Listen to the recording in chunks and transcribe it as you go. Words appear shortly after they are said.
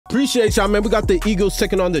Appreciate y'all, man. We got the Eagles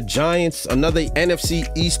taking on the Giants. Another NFC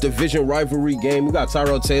East division rivalry game. We got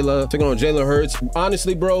Tyrod Taylor taking on Jalen Hurts.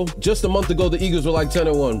 Honestly, bro, just a month ago, the Eagles were like 10-1.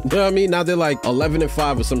 You know what I mean? Now they're like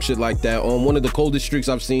 11-5 or some shit like that on one of the coldest streaks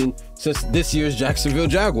I've seen since this year's Jacksonville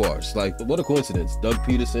Jaguars. Like, what a coincidence. Doug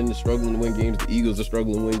Peterson is struggling to win games. The Eagles are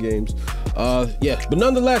struggling to win games. Yeah, but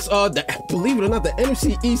nonetheless, believe it or not, the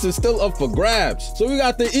NFC East is still up for grabs. So we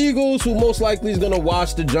got the Eagles, who most likely is gonna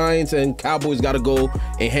watch the Giants, and Cowboys got to go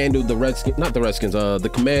and handle the Redskins, not the Redskins, the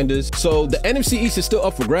Commanders. So the NFC East is still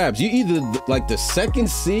up for grabs. You either like the 2nd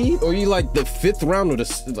seed or you like the 5th round, or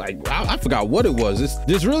the like I forgot what it was.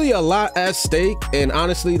 There's really a lot at stake, and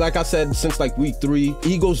honestly, like I said, since like week 3,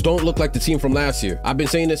 Eagles don't look like the team from last year. I've been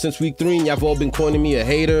saying it since week 3, and y'all have all been calling me a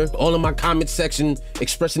hater. All in my comment section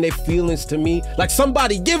expressing their feelings to me. Like,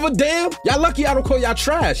 somebody give a damn. Y'all lucky I don't call y'all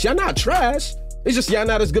trash. Y'all not trash. It's just y'all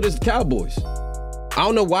not as good as the Cowboys. I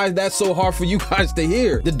don't know why that's so hard for you guys to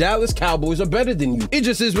hear. The Dallas Cowboys are better than you. It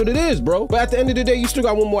just is what it is, bro. But at the end of the day, you still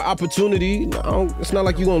got one more opportunity. It's not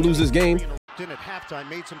like you're gonna lose this game. At halftime,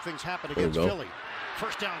 made some things happen against Philly.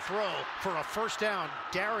 First down throw for a first down.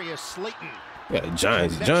 Darius Slayton. Yeah,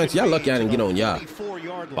 Giants, y'all lucky I didn't get on y'all.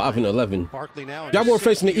 5-11. Y'all weren't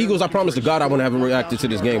facing the Eagles. I promise to God I wouldn't have reacted to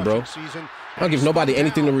this game, bro. I don't give nobody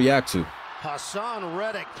anything to react to. Hassan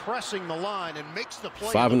Reddick pressing the line and makes the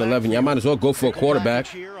play. 5-11. Y'all might as well go for a quarterback.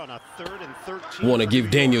 Want to give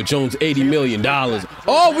Daniel Jones $80 million.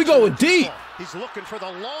 Oh, we going deep. He's looking for the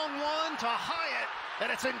long one to Hyatt,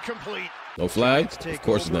 and it's incomplete. No flag? Of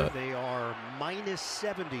course not. They are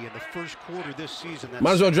 -70 in the first quarter this season.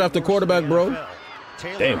 Might as well draft a quarterback, bro.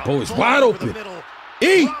 Damn, boy, it's wide open.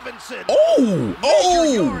 E.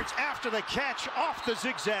 Oh. After the catch off the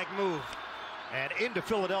zigzag move. And into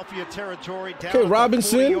Philadelphia territory, down okay,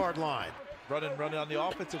 Robinson. At the 40-yard line. Running on the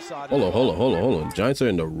offensive side. Hold on. Giants are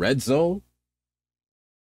in the red zone.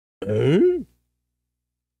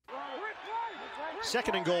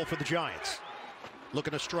 Second and goal for the Giants.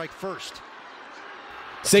 Looking to strike first.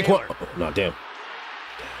 Saquon. Oh, no, damn.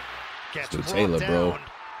 Gets Taylor, bro.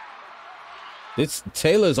 It's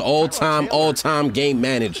Taylor's all-time game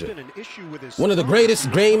manager. One of the greatest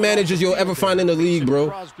game managers you'll ever find in the league, bro.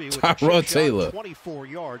 Tyrod Taylor. 24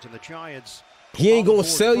 yards, and the Giants. He ain't gonna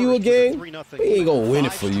sell you a game. He ain't gonna win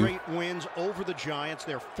it for you. 5 straight wins over the Giants.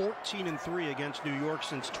 They're 14-3 against New York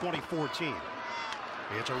since 2014.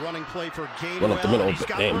 It's a running play for Gainwell. Run up the middle.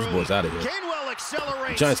 Damn, this boy's out of here. Gainwell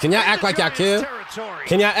accelerates. Giants, can y'all act like y'all care?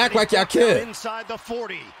 Can y'all act like y'all care? Inside the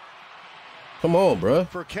 40. Come on, bro.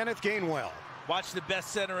 For Kenneth Gainwell. Watch the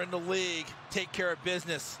best center in the league take care of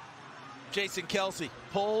business. Jason Kelce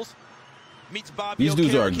pulls, meets Bobby. These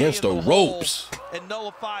dudes are against the ropes. And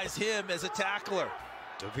nullifies him as a tackler.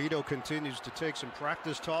 DeVito continues to take some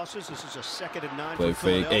practice tosses. This is a 2nd and 9. Play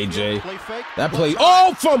fake, AJ. Play fake. That play.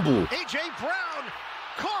 Oh, fumble. AJ Brown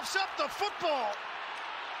coughs up the football.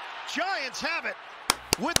 Giants have it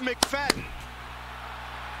with McFadden.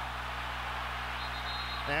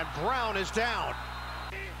 And Brown is down.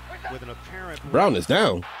 With an apparent Brown is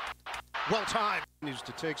down. Well timed. Needs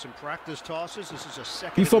to take some practice tosses. This is a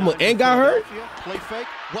 2nd. He fumbled and got hurt. Play fake.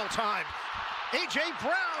 Well timed. AJ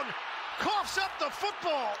Brown coughs up the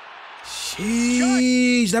football.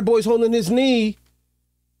 Sheesh, that boy's holding his knee.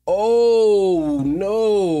 Oh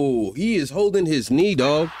no, he is holding his knee,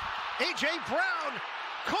 dog. AJ Brown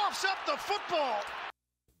coughs up the football.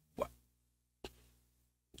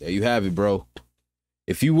 There you have it, bro.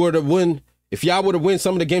 If you were to win. If y'all would have won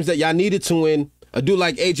some of the games that y'all needed to win, a dude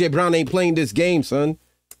like AJ Brown ain't playing this game, son.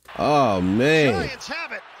 Oh man. Giants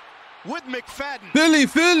have it with McFadden.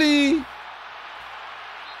 Philly.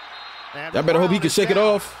 Y'all better hope he can shake it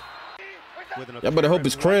off. Y'all better hope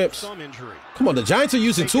it's cramps. Come on, the Giants are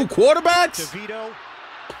using 2 quarterbacks.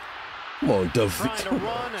 Come on, Trying to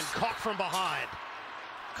run and caught from behind.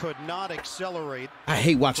 Could not accelerate. I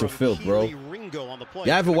hate watching filth, bro. Y'all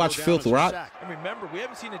ever watch Filth Rock? Remember, we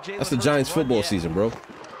haven't seen a Jalen That's the Giants football season, bro.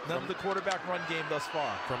 None of the quarterback run game thus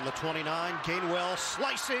far. From the 29, Gainwell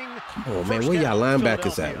slicing. Come on, man. Where y'all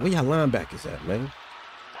linebackers at? Where y'all linebackers at, man?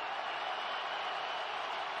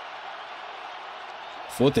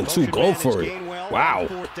 4th and 2, go for it. Wow.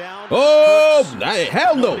 Oh,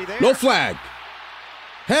 hell no. No flag.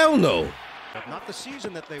 Hell no. Not the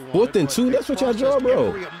season that they wanted, 4th and 2, that's what y'all draw, bro.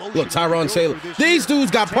 Look, Tyrod Taylor. These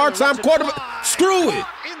dudes got part-time quarterback. Screw it.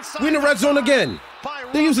 We in the red zone again.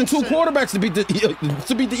 They're using 2 quarterbacks to beat the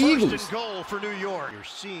Eagles. Goal for New York. You're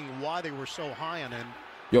seeing why they were so high on him.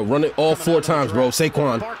 Yo, run it all 4 times, bro.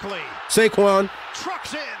 Saquon. Saquon.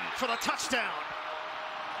 Trucks in for the touchdown.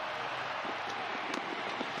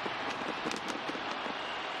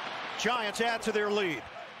 Giants add to their lead.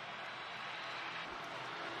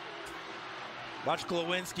 Watch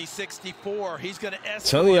Glowinski, 64. He's going to escort.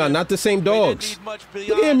 Telling y'all, not the same dogs. Look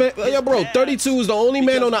at him, man. Yeah, bro, 32 is the only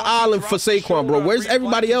man on the island for Saquon, bro. Where's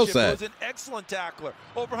everybody else at? An excellent tackler.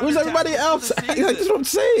 Where's everybody else at? That's what I'm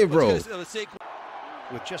saying, bro.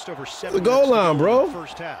 With just over 7 the goal line, bro.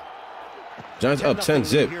 First half. Giants up 10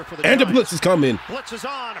 zip. And the blitz is coming. Blitz is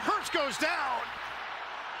on. Hurts goes down.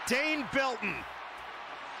 Dane Belton.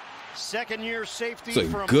 Second-year safety.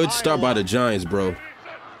 It's a good start by the Giants, bro.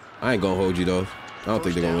 I ain't gonna hold you though. I don't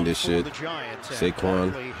think they're gonna win this shit.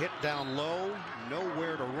 Saquon. Hit down low,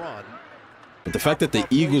 nowhere to run. But the fact that the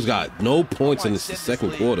Eagles got no points in the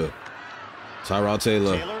second quarter. Tyrod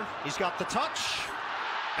Taylor. He's got the touch,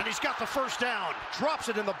 and he's got the first down. Drops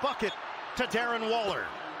it in the bucket to Darren Waller.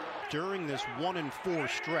 During this 1-4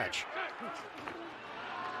 stretch.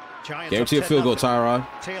 Guarantee a field goal, Tyrod.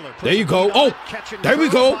 There you go. Oh, there we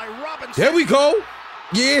go. There we go.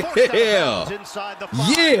 Yeah.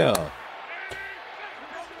 Yeah.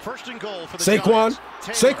 First and goal for the Saquon.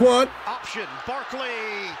 Saquon. Option. Barkley.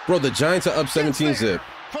 Bro, the Giants are up 17 zip.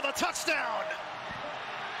 For the touchdown.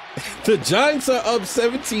 The Giants are up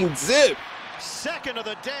 17 zip. Second of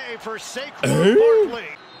the day for Saquon Barkley.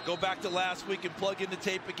 Go back to last week and plug in the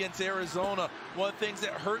tape against Arizona. One of the things that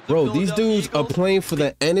hurt the Bro, these dudes Eagles, are playing for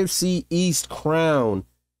the NFC East crown.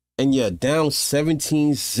 And you're down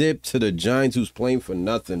 17 zip to the Giants, who's playing for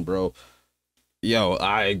nothing, bro. Yo,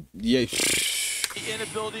 the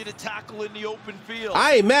inability to tackle in the open field.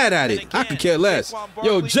 I ain't mad at it. Again, I could care less.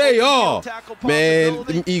 Yo, JR, man,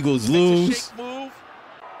 them Eagles lose.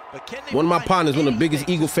 One of my partners, one of the biggest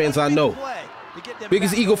Eagle fans I know.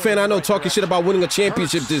 Biggest Eagle fan I know, talking shit about winning a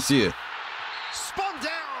championship this year. Spun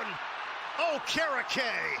down. Oh, Karake.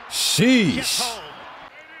 Sheesh.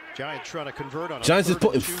 Giants trying to convert on. Giants is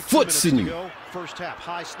putting foots in you. First half,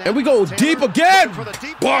 high snap. And we go deep again.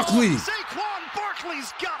 Barkley. Saquon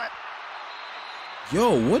Barkley's got it.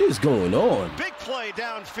 Yo, what is going on? Big play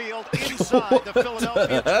downfield inside the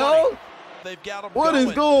Philadelphia 20. They've got him what going.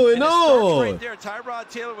 Is going on? Right there, Tyrod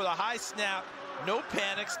Taylor with a high snap. No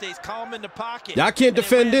panic, stays calm in the pocket. Y'all can't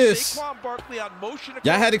defend this.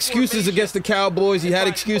 Y'all had excuses against the Cowboys. You had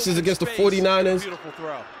excuses against the 49ers.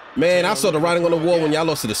 Man, I saw the writing on the wall when y'all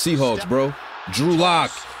lost to the Seahawks, bro. Drew Lock.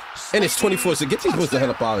 And it's 24. So get these boys the hell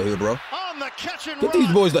up out of here, bro. Get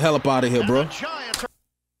these boys the hell up out of here, bro.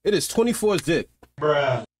 It is 24 zip.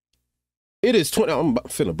 Bruh. It is 20. I'm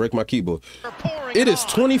finna break my keyboard. It is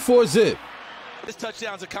 24 zip. This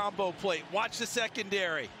touchdown's a combo plate. Watch the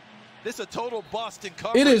secondary. This is a total bust in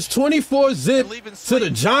coverage. It is 24 zip to the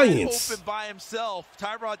Giants. Open by himself.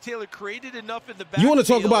 Tyrod Taylor created enough in the backfield. You want to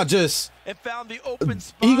talk about just and found the open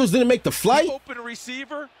spot. Eagles didn't make the flight? The open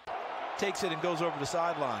receiver takes it and goes over the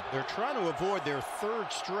sideline. They're trying to avoid their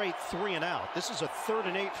third straight 3-and-out. This is a 3rd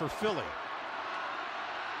and 8 for Philly.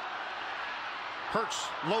 Hurts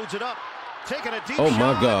loads it up. Taking a deep shot. Oh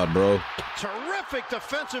my God, bro. Terrific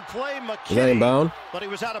defensive play, McKinney. Is that inbound? But he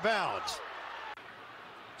was out of bounds.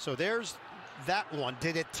 So there's that one.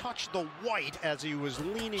 Did it touch the white as he was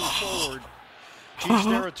leaning forward? Chiefs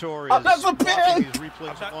territory. That's a pick.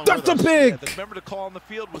 That's a pick. Remember, the call on the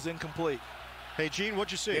field was incomplete. Hey, Gene,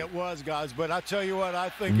 what'd you see? It was, guys, but I tell you what, I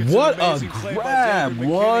think it's what an amazing a play grab. by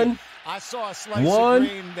One. I saw a slice of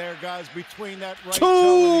green there, guys, between that right two.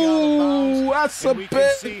 toe and the out of bounds. That's a we pick.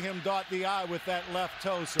 Can see him dot the I with that left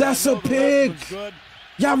toe. So that's a pick.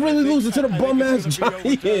 Y'all really losing to the bum-ass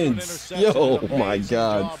Giants. Yo, my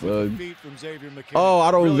God, son. Oh,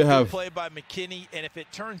 I don't even have. Play by McKinney, and if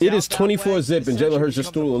it turns it is 24 zip, and Jalen Hurts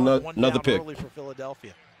just threw another pick. For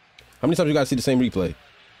Philadelphia. How many times you guys see the same replay?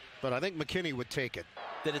 But I think McKinney would take it.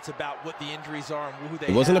 That it's about what the injuries are and who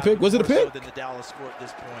they It wasn't a pick? Was it a pick? Than the Dallas score at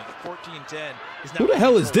this point. 14-10 is who the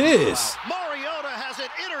hell is this? Mariota has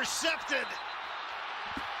it intercepted.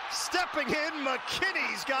 Stepping in,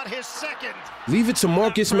 McKinney's got his second. Leave it to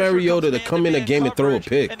Marcus Mariota to come in a game and throw a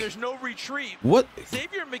pick. And there's no retreat. What?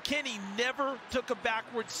 Xavier McKinney never took a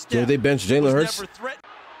backward step. So they benched Jalen Hurts?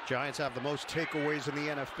 Giants have the most takeaways in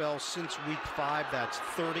the NFL since week 5. That's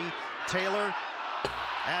 30. Taylor.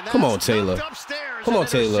 Come on, Taylor. Come on,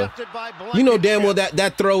 Taylor. You know damn well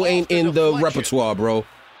that throw ain't in the repertoire, bro.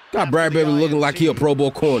 Got Bradbury looking like he a Pro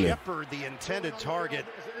Bowl corner. Shepard, the intended target.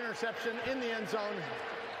 Interception in the end zone.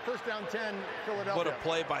 First down 10, Philadelphia. What a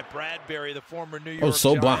play by Bradbury, the former New York Oh, so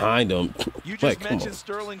Giant. behind him. You just mentioned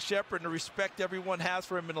Sterling Shepard and the respect everyone has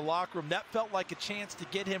for him in the locker room. That felt like a chance to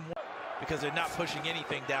get him because they're not pushing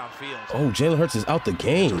anything downfield. Oh, Jalen Hurts is out the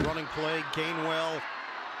game. Running play, Gainwell.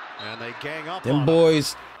 And they gang up. Them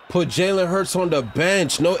boys put Jalen Hurts on the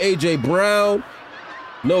bench. No A.J. Brown.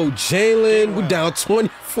 No Jalen. We down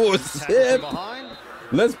 24 zip.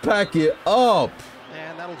 Let's pack it up.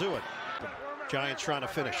 And that'll do it. Giants trying to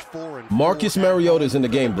finish 4-4. Marcus Mariota's in the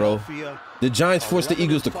game, bro. The Giants forced the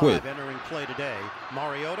Eagles to quit. Entering play today.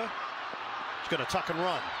 Mariota is going to tuck and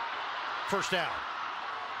run. First down.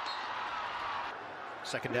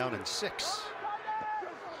 Second down and 6.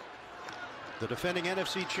 The defending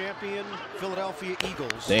NFC champion, Philadelphia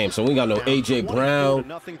Eagles. Damn, so we ain't got no A.J. Brown.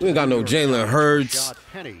 We ain't got no Jalen Hurts.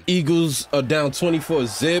 Eagles are down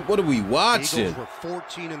 24-zip. What are we watching? Eagles were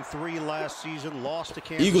 14-3 last season, lost to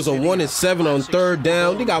Kansas Eagles are City 1-7 on third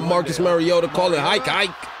down. They got Marcus Mariota calling hike.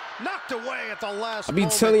 Knocked away at the last I be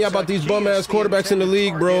telling you about these bum-ass quarterbacks in the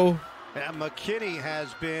league, bro. And McKinney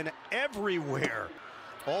has been everywhere.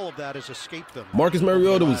 All of that has escaped them. Marcus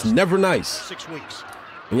Mariota was never nice. 6 weeks.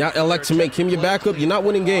 And y'all elect to make him your backup, you're not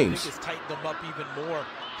winning games. It's tightened them up even more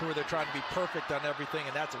to where they're trying to be perfect on everything,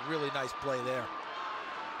 and that's a really nice play there.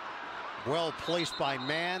 Well placed by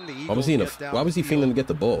man. The Eagles why was he failing to get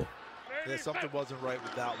the ball? Yeah, something wasn't right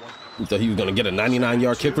with that one. You thought he was going to get a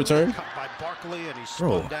 99-yard kick return? Cut by Barkley, and he's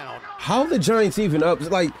Bro, spun down. how the Giants even up?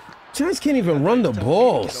 It's like, Giants can't even run the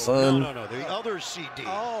ball, son. No. The other CD.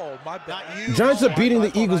 Oh, my bad. Giants are beating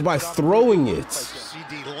the Eagles by throwing it.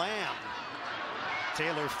 CD Lamb.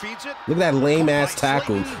 Taylor feeds it. Look at that lame-ass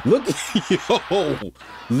tackle. Look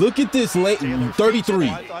at this lame 33.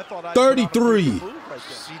 33.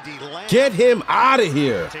 Get him out of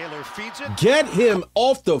here. Taylor feeds it. Get him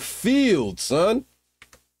off the field, son.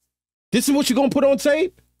 This is what you're going to put on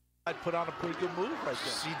tape? I'd put on a pretty good move right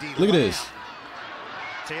there. Look at this.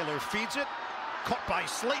 Taylor feeds it. Caught by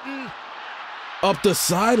Slayton. Up the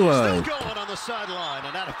sideline. Still going on the sideline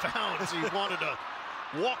and out of bounds. He wanted to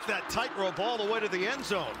walk that tightrope all the way to the end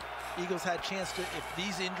zone. Eagles had a chance to, if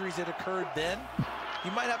these injuries had occurred then,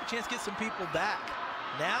 you might have a chance to get some people back.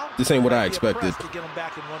 Now, this ain't what I expected. To get them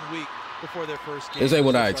back in 1 week before their first game. This ain't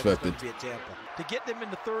what I expected. To get them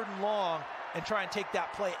into 3rd and long and try and take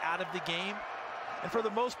that play out of the game. And for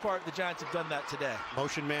the most part, the Giants have done that today.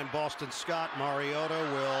 Motion man Boston Scott. Mariota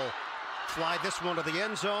will fly this one to the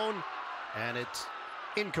end zone, and it's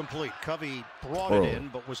incomplete. Covey brought it in,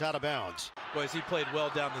 but was out of bounds. Boys, he played well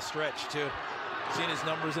down the stretch, too. Seen his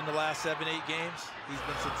numbers in the last 7-8 games. He's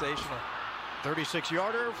been sensational.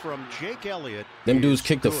 36-yarder from Jake Elliott. Them dudes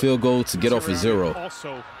kicked a field goal to get off a 0.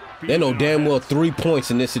 They know damn well 3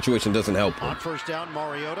 points in this situation doesn't help them. On first down,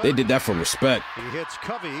 Mariota. They did that for respect. He hits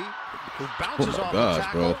Covey, who bounces off the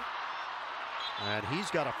tackle. Bro. And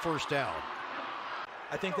he's got a first down.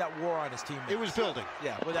 I think that wore on his team. It was building.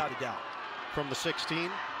 Yeah, without a doubt. From the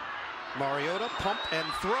 16, Mariota, pump and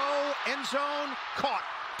throw, end zone, caught,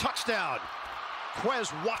 touchdown.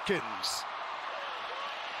 Quez Watkins.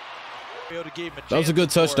 That was a good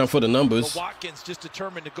touchdown for the numbers. But Watkins just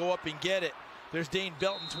determined to go up and get it. There's Dane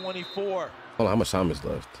Belton, 24. Hold on, how much time is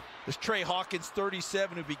left? There's Trey Hawkins,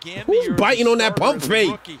 37, who began the year biting on that pump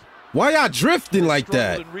fake? Why y'all drifting like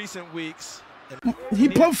that? In recent weeks. He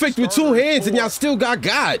pump faked with 2 hands and y'all still got.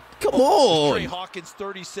 Come on. Trey Hawkins,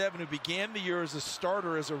 37, who began the year as a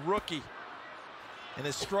starter as a rookie and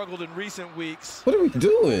has struggled in recent weeks. What are we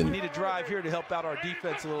doing? We need a drive here to help out our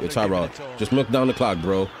defense a little bit. Tyrod, just milk down the clock,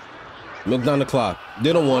 bro. Milk down the clock.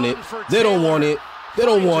 They don't want it. They don't want it. They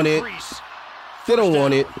don't want it. They don't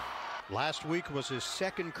want it. Last week was his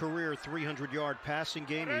 2nd career 300-yard passing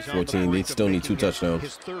game. He's 14. They still need 2 touchdowns.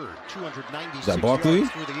 His 3rd, 296 is that Barkley?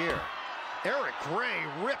 yards through the air. Eric Gray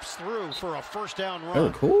rips through for a first down run.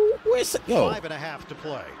 Eric, who? Where's it? Yo. 5.5 to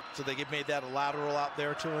play. So they made that a lateral out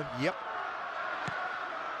there to him? Yep.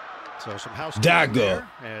 So some housekeeping there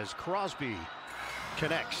as Crosby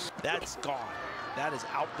connects. That's gone. That is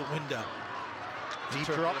out the window. Deep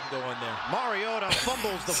drop going there. Mariota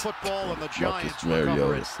fumbles the football and the Giants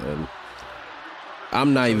recover it.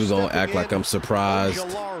 I'm not even going to act like I'm surprised,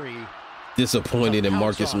 disappointed in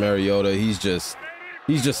Marcus Mariota. He's just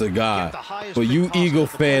a guy. But you Eagle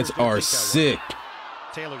fans are sick.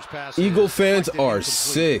 Eagle fans are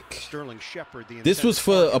sick. This was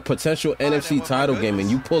for a potential NFC title game,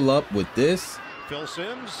 and you pull up with this? Phil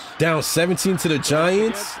Simms. Down 17 to the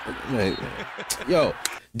Giants? Yo,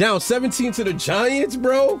 down 17 to the Giants,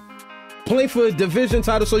 bro? Playing for a division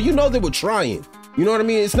title, so you know they were trying. You know what I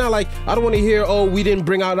mean? It's not like, I don't want to hear, oh, we didn't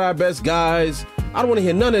bring out our best guys. I don't want to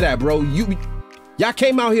hear none of that, bro. Y'all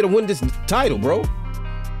came out here to win this title, bro.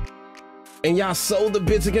 And y'all sold the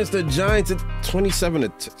bids against the Giants at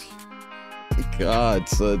 27-2. God,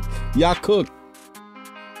 son. Y'all cooked.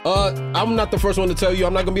 I'm not the first one to tell you.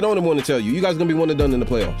 I'm not going to be the only one to tell you. You guys are going to be one and done in the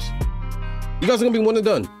playoffs. You guys are going to be one and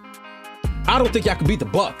done. I don't think y'all can beat the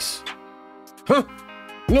Bucks. Huh?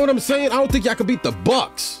 You know what I'm saying? I don't think y'all can beat the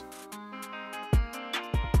Bucks.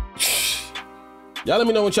 Y'all let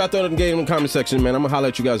me know what y'all thought of the game in the comment section, man. I'm going to holler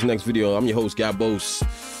at you guys in the next video. I'm your host, Gabos.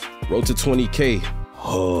 Road to 20K.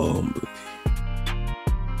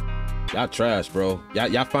 Y'all trash, bro.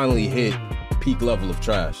 Y'all finally hit peak level of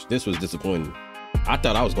trash. This was disappointing. I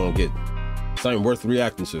thought I was gonna get something worth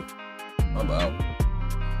reacting to. I'm out.